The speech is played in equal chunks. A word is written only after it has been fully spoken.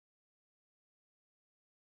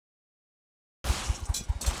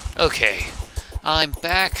Okay, I'm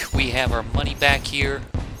back. We have our money back here.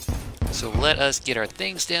 So let us get our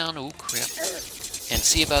things down. Oh, crap. And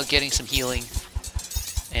see about getting some healing.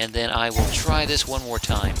 And then I will try this one more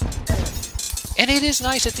time. And it is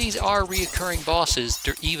nice that these are reoccurring bosses,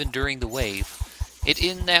 even during the wave.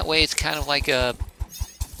 In that way, it's kind of like a...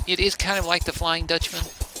 It is kind of like the Flying Dutchman,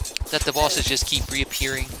 that the bosses just keep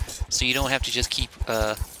reappearing, so you don't have to just keep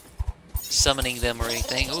summoning them or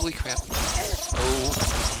anything. Holy crap.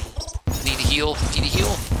 Oh, need to heal,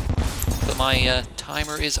 But my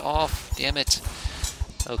timer is off, damn it.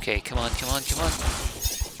 Okay, come on.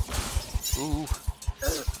 Ooh,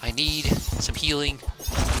 I need some healing,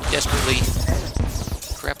 desperately.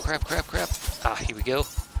 Crap. Ah, here we go.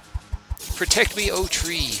 Protect me, oh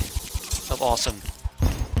tree of awesome.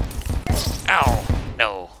 Ow!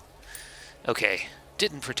 No. Okay,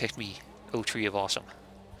 didn't protect me, oh tree of awesome.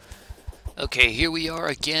 Okay, here we are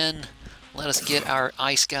again. Let us get our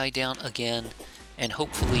ice guy down again, and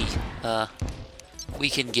hopefully we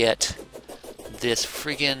can get this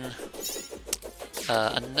friggin'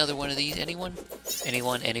 another one of these. Anyone,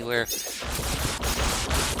 anywhere?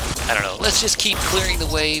 I don't know. Let's just keep clearing the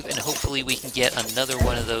wave, and hopefully we can get another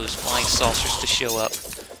one of those flying saucers to show up,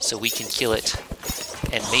 so we can kill it.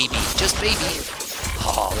 And maybe, just maybe...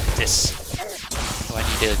 Oh, look at this. Oh, I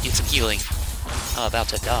need to get some healing. I'm about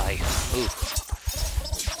to die. Ooh.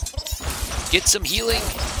 Get some healing!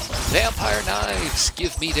 Vampire knives!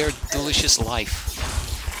 Give me their delicious life.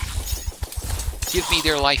 Give me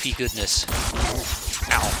their lifey goodness.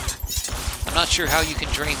 Ow. I'm not sure how you can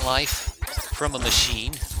drain life from a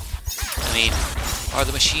machine. I mean, are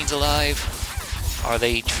the machines alive? Are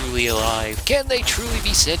they truly alive? Can they truly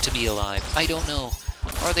be said to be alive? I don't know.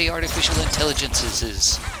 Are they artificial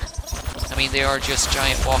intelligences? I mean, they are just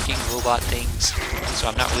giant walking robot things, so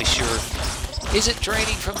I'm not really sure. Is it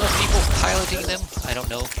draining from the people piloting them? I don't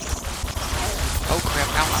know. Oh crap,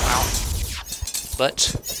 ow.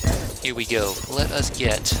 But, here we go. Let us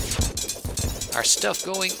get our stuff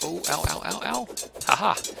going. Oh, ow.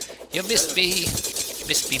 Haha, you missed me.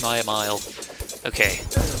 Missed me by a mile. Okay.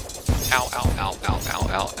 Ow,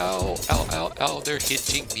 they're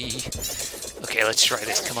hitting me. Okay, let's try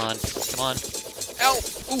this. Come on. Ow!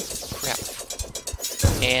 Ooh, crap.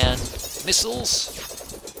 And missiles.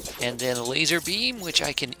 And then a laser beam, which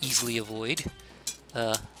I can easily avoid.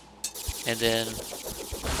 And then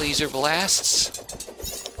laser blasts.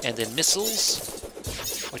 And then missiles,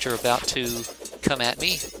 which are about to come at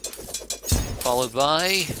me. Followed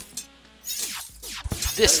by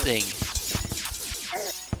this thing.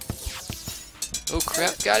 Oh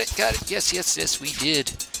crap, got it. Yes, we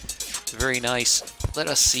did. Very nice. Let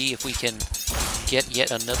us see if we can get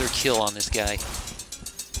yet another kill on this guy.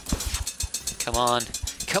 Come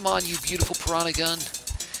on, you beautiful piranha gun.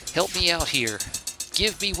 Help me out here.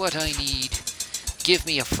 Give me what I need. Give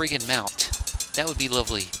me a friggin' mount. That would be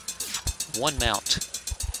lovely. One mount.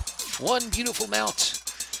 One beautiful mount.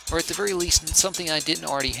 Or at the very least, something I didn't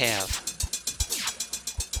already have.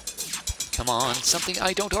 Come on, something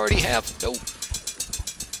I don't already have. No.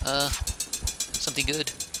 Something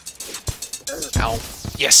good. Ow.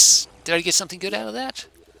 Yes. Did I get something good out of that?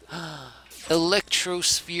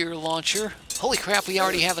 Electrosphere launcher. Holy crap, we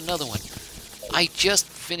already have another one. I just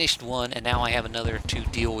finished one, and now I have another to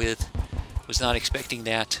deal with. Was not expecting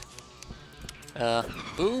that.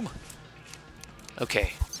 Boom.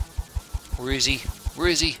 Okay. Where is he?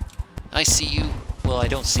 I see you. Well, I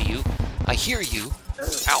don't see you. I hear you.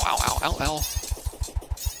 Ow.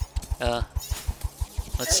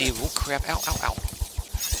 Let's see. Oh, crap. Ow.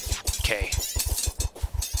 Okay.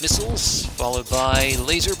 Missiles, followed by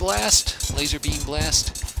laser blast. Laser beam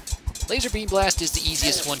blast. Laser beam blast is the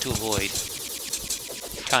easiest one to avoid.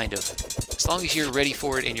 Kind of. As long as you're ready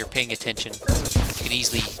for it and you're paying attention, you can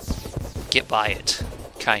easily get by it.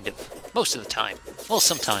 Kind of. Most of the time. Well,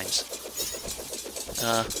 sometimes.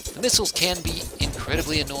 The missiles can be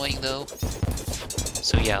incredibly annoying, though.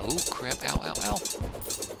 So yeah, ooh, crap, ow.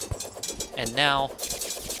 And now,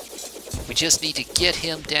 we just need to get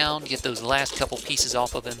him down, get those last couple pieces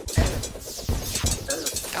off of him.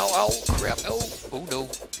 Ow, crap, oh no.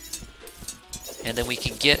 And then we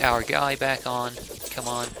can get our guy back on. Come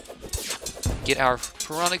on. Get our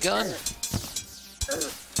piranha gun.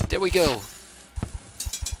 There we go.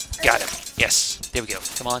 Got him. Yes, there we go.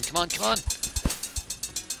 Come on.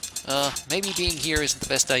 Maybe being here isn't the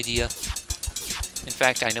best idea. In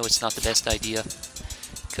fact, I know it's not the best idea,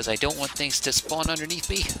 because I don't want things to spawn underneath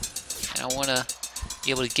me, and I want to be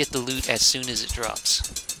able to get the loot as soon as it drops.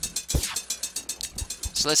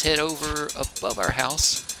 So let's head over above our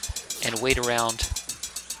house and wait around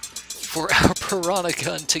for our piranha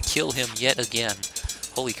gun to kill him yet again.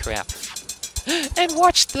 Holy crap. And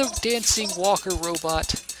watch the dancing walker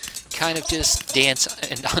robot kind of just dance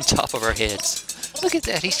on top of our heads. Look at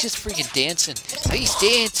that, he's just freaking dancing. He's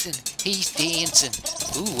dancing, he's dancing.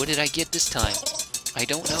 Ooh, what did I get this time? I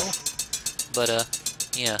don't know. But,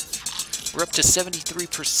 yeah. We're up to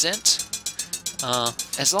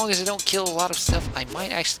 73%. As long as I don't kill a lot of stuff, I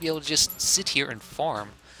might actually be able to just sit here and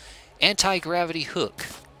farm. Anti-gravity hook.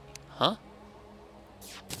 Huh?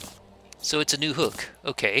 So it's a new hook.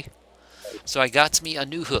 Okay. So I got me a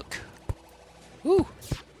new hook. Woo!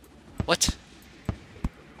 What?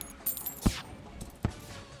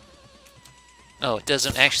 Oh, it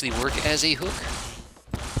doesn't actually work as a hook?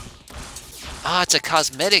 Ah, it's a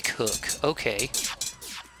cosmetic hook. Okay.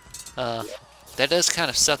 That does kind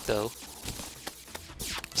of suck, though.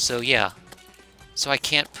 So, yeah. So I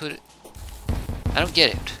can't put it... I don't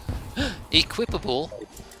get it. Equipable,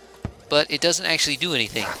 but it doesn't actually do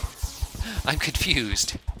anything. I'm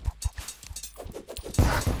confused.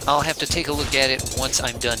 I'll have to take a look at it once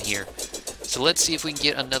I'm done here. So let's see if we can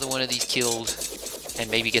get another one of these killed and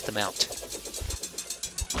maybe get them out.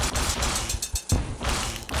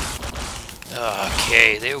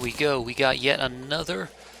 Okay, there we go. We got yet another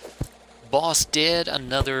boss dead,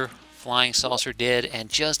 another flying saucer dead, and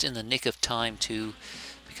just in the nick of time too,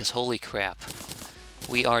 because holy crap,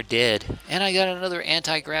 we are dead. And I got another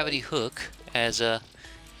anti-gravity hook, as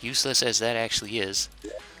useless as that actually is.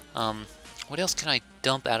 What else can I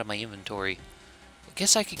dump out of my inventory? I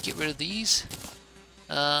guess I could get rid of these.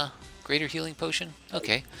 Greater healing potion?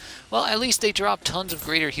 Okay. Well, at least they drop tons of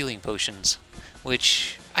greater healing potions,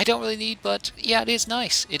 which I don't really need, but yeah, it is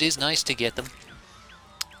nice. It is nice to get them.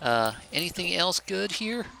 Anything else good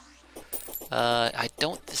here? I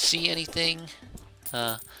don't see anything.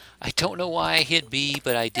 I don't know why I hit B,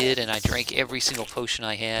 but I did, and I drank every single potion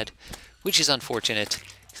I had, which is unfortunate,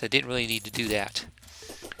 because I didn't really need to do that.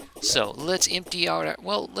 So, let's empty out our...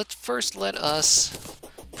 Well, let's first let us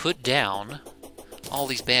put down all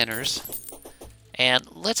these banners, and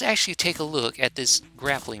let's actually take a look at this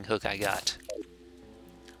grappling hook I got.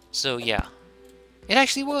 So, yeah. It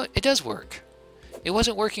actually it does work. It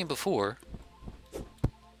wasn't working before.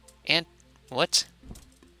 And... what?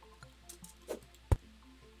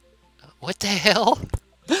 What the hell?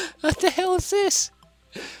 What the hell is this?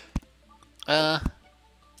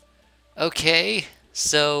 Okay,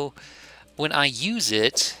 so when I use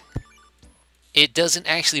it, it doesn't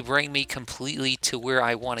actually bring me completely to where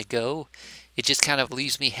I want to go. It just kind of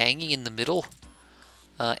leaves me hanging in the middle.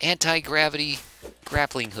 Anti-gravity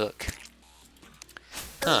grappling hook.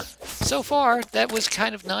 Huh. So far, that was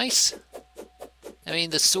kind of nice. I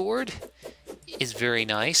mean, the sword is very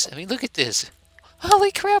nice. I mean, look at this.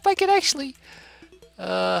 Holy crap, I can actually...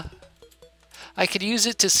 I could use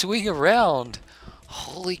it to swing around.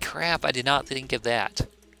 Holy crap, I did not think of that.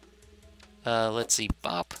 Let's see,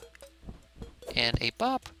 bop. And a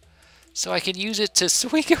bop. So I can use it to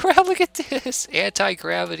swing around. Look at this.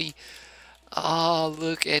 Anti-gravity. Oh,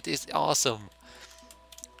 look at this. Awesome.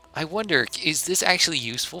 I wonder, is this actually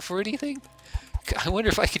useful for anything? I wonder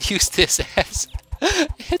if I could use this as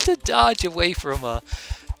to dodge away from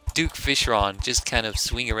Duke Fishron. Just kind of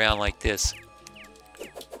swing around like this.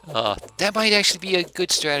 That might actually be a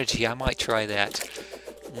good strategy. I might try that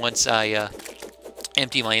once I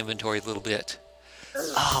empty my inventory a little bit.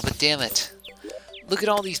 Oh, but damn it. Look at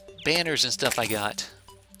all these banners and stuff I got.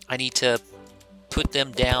 I need to put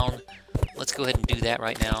them down. Let's go ahead and do that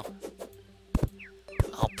right now.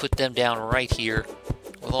 I'll put them down right here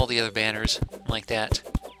with all the other banners like that.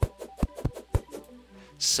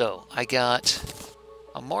 So, I got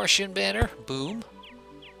a Martian banner. Boom.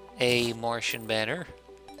 A Martian banner.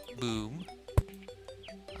 Boom.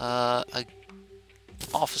 A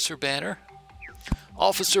officer banner.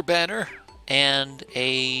 Officer banner. And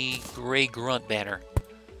a gray grunt banner.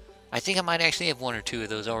 I think I might actually have one or two of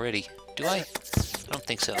those already. Do I? I don't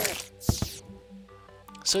think so.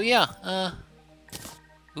 So yeah,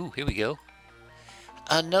 ooh, here we go.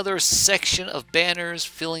 Another section of banners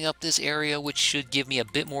filling up this area, which should give me a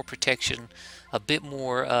bit more protection, a bit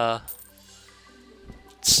more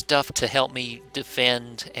stuff to help me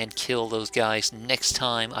defend and kill those guys next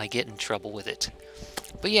time I get in trouble with it.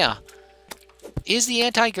 But yeah, is the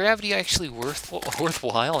anti-gravity actually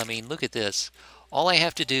worthwhile? I mean, look at this. All I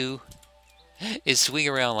have to do is swing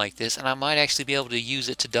around like this, and I might actually be able to use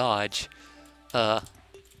it to dodge. I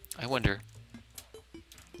wonder.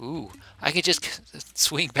 Ooh, I could just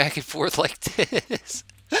swing back and forth like this.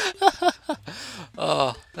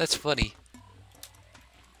 Oh, that's funny.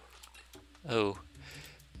 Oh.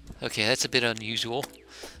 Okay, that's a bit unusual.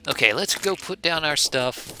 Okay, let's go put down our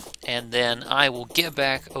stuff, and then I will get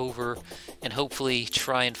back over and hopefully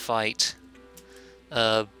try and fight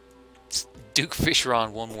Duke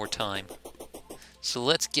Fishron one more time. So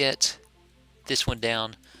let's get this one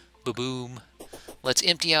down. Ba-boom. Let's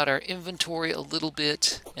empty out our inventory a little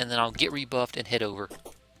bit, and then I'll get rebuffed and head over.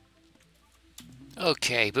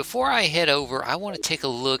 Okay, before I head over, I want to take a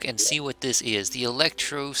look and see what this is. The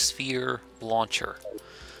Electrosphere Launcher.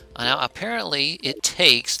 Now, apparently, it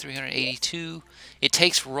takes 382. It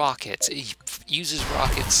takes rockets. It uses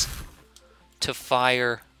rockets to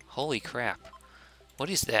fire. Holy crap.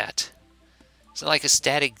 What is that? Is it like a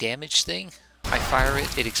static damage thing? I fire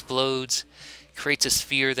it, it explodes, creates a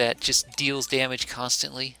sphere that just deals damage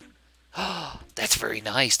constantly. Oh, that's very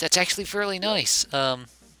nice. That's actually fairly nice.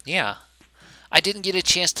 Yeah. I didn't get a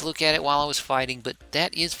chance to look at it while I was fighting, but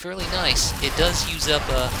that is fairly nice. It does use up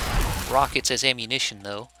rockets as ammunition,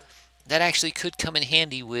 though. That actually could come in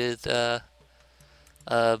handy with Duke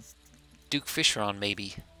Fishron,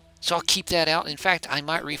 maybe. So I'll keep that out. In fact, I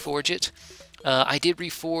might reforge it. I did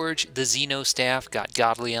reforge the Xeno Staff, got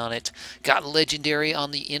Godly on it, got Legendary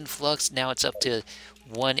on the Influx. Now it's up to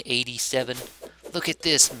 187. Look at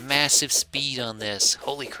this massive speed on this.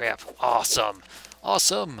 Holy crap. Awesome.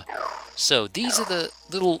 Awesome. So these are the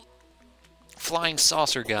little flying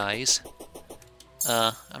saucer guys.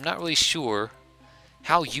 I'm not really sure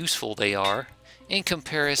how useful they are in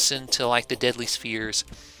comparison to like the Deadly Spheres.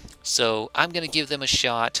 So I'm going to give them a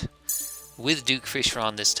shot with Duke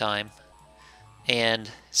Fishron this time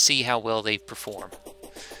and see how well they perform.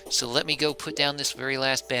 So let me go put down this very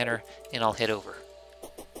last banner and I'll head over.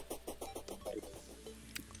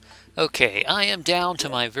 Okay, I am down to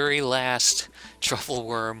my very last truffle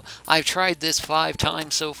worm. I've tried this 5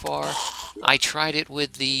 times so far. I tried it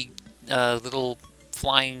with the little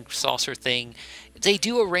flying saucer thing. They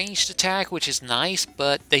do a ranged attack, which is nice,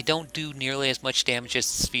 but they don't do nearly as much damage as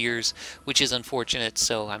the spheres, which is unfortunate,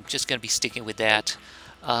 so I'm just going to be sticking with that.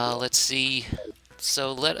 Let's see.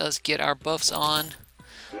 So let us get our buffs on,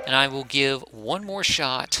 and I will give one more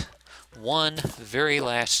shot, one very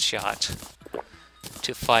last shot,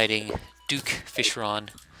 to fighting Duke Fishron.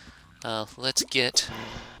 Let's get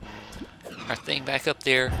our thing back up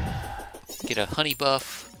there, get a honey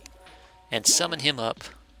buff, and summon him up.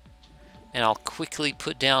 And I'll quickly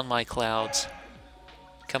put down my clouds.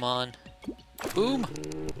 Come on. Boom!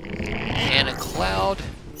 And a cloud.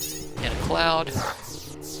 And a cloud.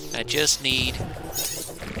 I just need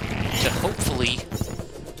to hopefully...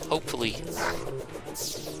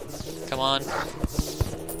 Come on.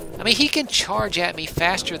 I mean, he can charge at me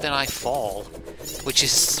faster than I fall, which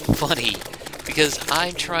is funny, because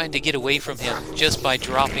I'm trying to get away from him just by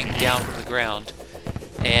dropping down from the ground.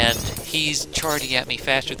 And he's charging at me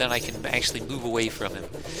faster than I can actually move away from him.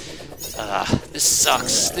 This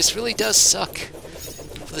sucks. This really does suck.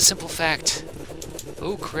 For the simple fact...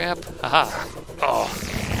 Oh, crap. Haha. Oh,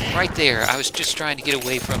 right there. I was just trying to get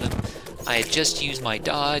away from him. I had just used my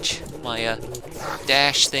dodge, my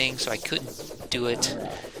dash thing, so I couldn't do it.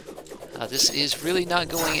 This is really not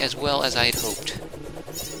going as well as I had hoped.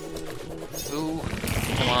 Ooh,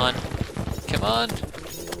 come on. Come on.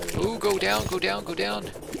 Ooh, go down, go down, go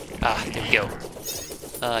down. Ah, there we go.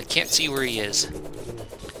 Can't see where he is.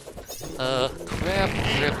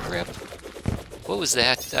 Crap. What was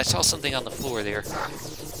that? I saw something on the floor there.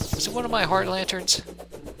 Was it one of my heart lanterns?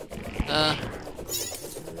 Yeah,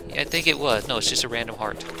 I think it was. No, it's just a random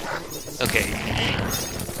heart. Okay.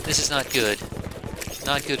 This is not good.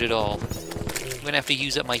 Not good at all. I'm gonna have to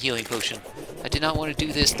use up my healing potion. I did not want to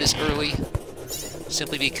do this early,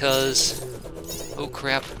 simply because... Oh,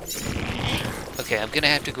 crap. Okay, I'm gonna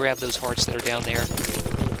have to grab those hearts that are down there.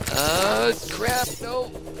 Crap,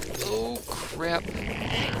 no! Oh, crap.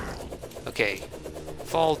 Okay.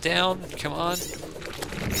 Fall down, come on.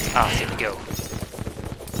 Ah, there we go.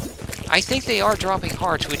 I think they are dropping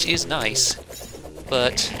hearts, which is nice,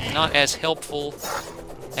 but not as helpful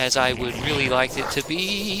as I would really like it to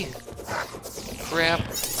be. Crap.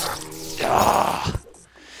 Ah!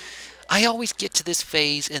 I always get to this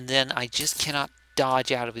phase and then I just cannot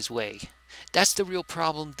dodge out of his way. That's the real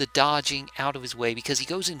problem, the dodging out of his way, because he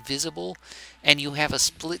goes invisible and you have a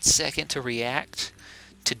split second to react,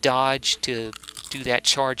 to dodge, to do that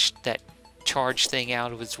charge thing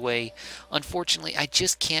out of his way. Unfortunately, I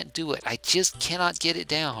just can't do it. I just cannot get it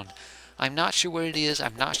down. I'm not sure what it is.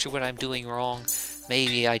 I'm not sure what I'm doing wrong.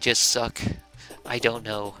 Maybe I just suck. I don't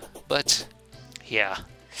know. But, yeah.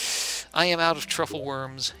 I am out of truffle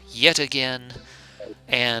worms yet again.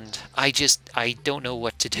 And I don't know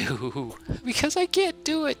what to do. Because I can't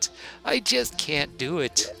do it. I just can't do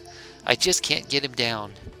it. I just can't get him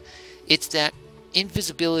down. It's that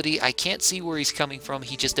invisibility. I can't see where he's coming from.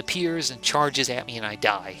 He just appears and charges at me and I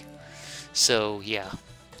die. So, yeah.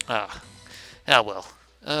 Well.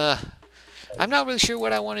 I'm not really sure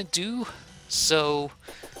what I want to do, so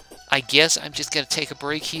I guess I'm just going to take a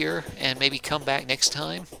break here and maybe come back next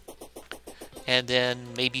time. And then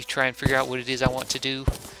maybe try and figure out what it is I want to do.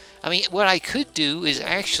 I mean, what I could do is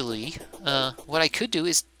actually,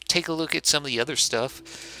 take a look at some of the other stuff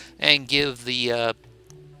and give the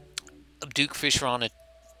Duke Fishron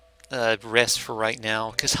a rest for right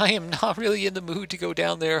now, because I am not really in the mood to go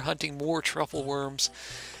down there hunting more truffle worms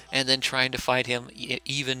and then trying to fight him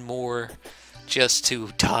even more just to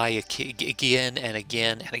die again and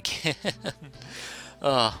again and again.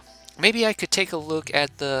 Maybe I could take a look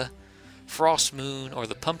at the Frost Moon or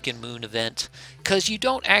the Pumpkin Moon event, because you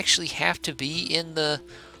don't actually have to be in the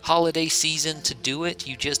holiday season to do it.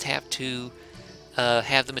 You just have to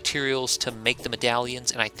have the materials to make the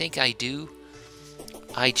medallions, and I think I do.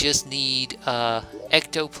 I just need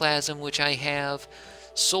ectoplasm, which I have.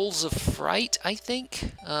 Souls of Fright, I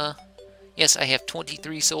think. Yes, I have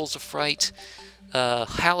 23 Souls of Fright,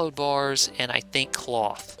 hallowed bars, and I think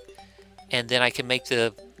cloth. And then I can make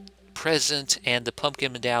the present and the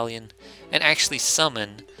pumpkin medallion and actually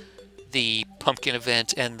summon the pumpkin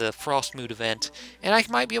event and the frost mood event, and I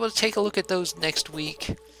might be able to take a look at those next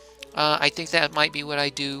week. I think that might be what I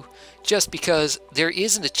do, just because there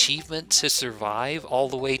is an achievement to survive all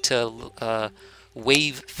the way to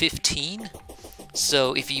wave 15.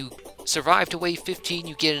 So if you survive to wave 15,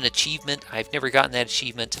 you get an achievement. I've never gotten that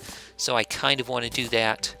achievement, so I kind of want to do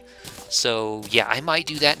that. So yeah, I might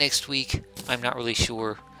do that next week. I'm not really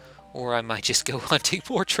sure. Or I might just go hunting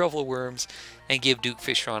more truffle worms and give Duke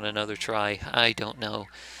Fishron another try. I don't know.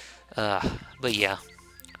 But yeah.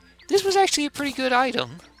 This was actually a pretty good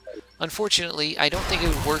item. Unfortunately, I don't think it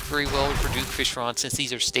would work very well for Duke Fishron since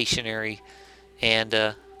these are stationary.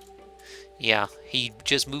 And, yeah, he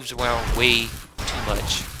just moves around way too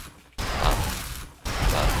much.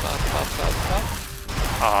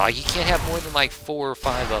 Aw, you can't have more than like 4 or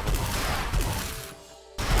 5 of them.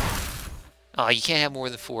 Oh, you can't have more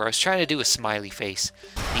than 4. I was trying to do a smiley face.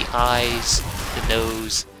 The eyes, the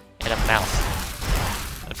nose, and a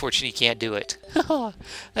mouth. Unfortunately, you can't do it.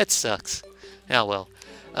 That sucks. Oh, well.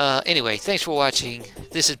 Anyway, thanks for watching.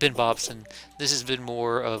 This has been Bobson. This has been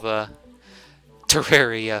more of a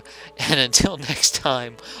Terraria. And until next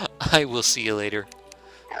time, I will see you later.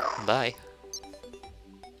 Bye.